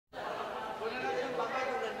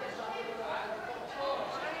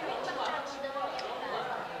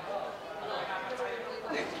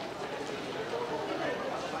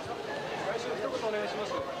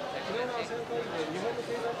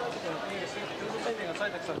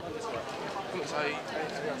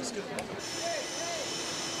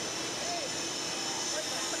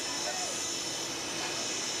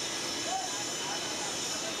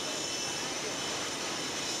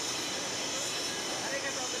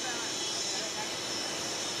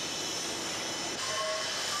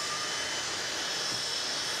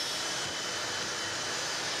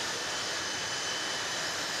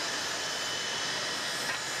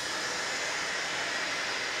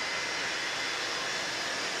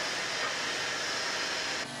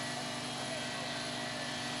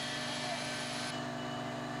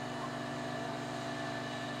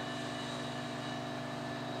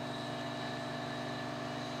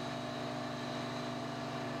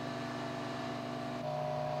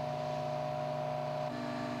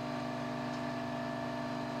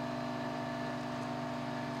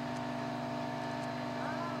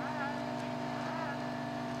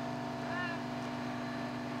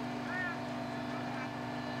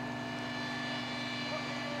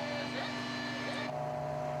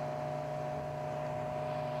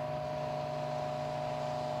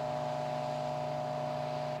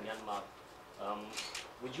Myanmar,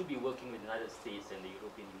 would you be working with the United States and the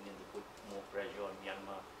European Union to put more pressure on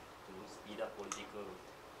Myanmar to speed up political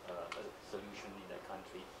solution in that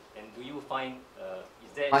country? And do you find,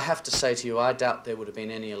 is there... I have to say to you, I doubt there would have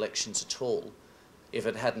been any elections at all if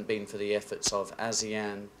it hadn't been for the efforts of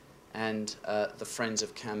ASEAN and the Friends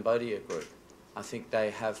of Cambodia group. I think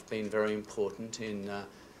they have been very important in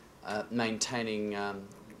maintaining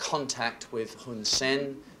contact with Hun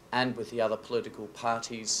Sen and with the other political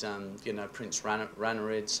parties, you know, Prince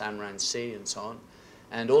Ranariddh, Sam Rainsy and so on.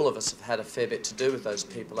 And all of us have had a fair bit to do with those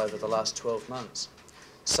people over the last 12 months.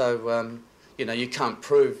 So, you know, you can't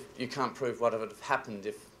prove what would have happened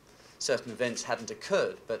if certain events hadn't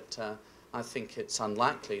occurred, but I think it's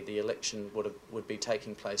unlikely the election would be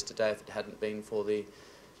taking place today if it hadn't been for the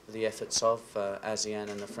efforts of ASEAN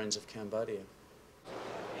and the Friends of Cambodia.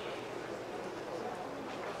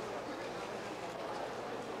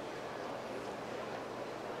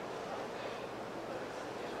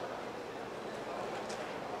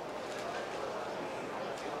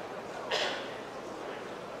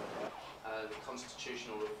 The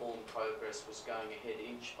constitutional reform progress was going ahead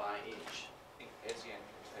inch by inch. I think ASEAN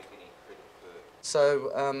can take any credit for it.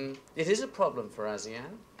 So it is a problem for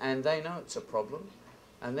ASEAN, and they know it's a problem,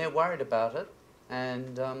 and they're worried about it.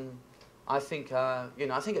 And I think, you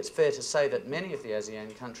know, I think it's fair to say that many of the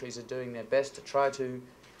ASEAN countries are doing their best to try to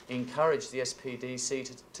encourage the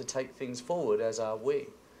SPDC to take things forward, as are we.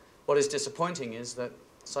 What is disappointing is that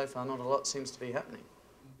so far not a lot seems to be happening.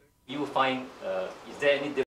 You find, is there any